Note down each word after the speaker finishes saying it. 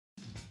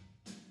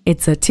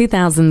It's a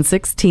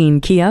 2016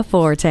 Kia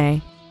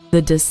Forte.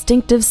 The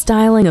distinctive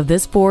styling of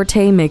this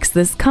Forte makes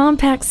this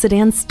compact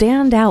sedan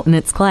stand out in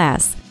its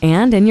class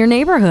and in your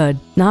neighborhood.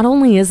 Not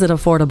only is it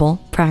affordable,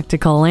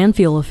 practical, and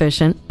fuel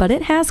efficient, but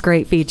it has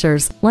great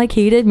features like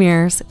heated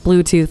mirrors,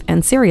 Bluetooth,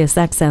 and Sirius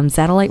XM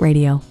satellite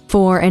radio.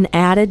 For an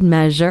added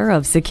measure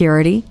of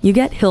security, you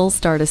get Hill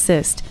Start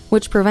Assist,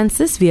 which prevents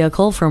this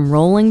vehicle from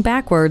rolling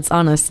backwards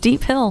on a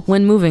steep hill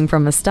when moving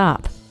from a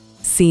stop.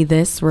 See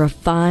this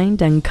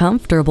refined and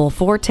comfortable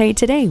Forte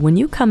today when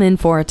you come in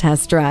for a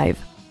test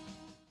drive.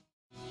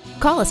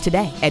 Call us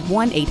today at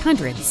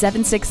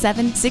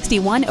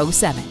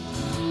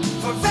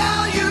 1-800-767-6107.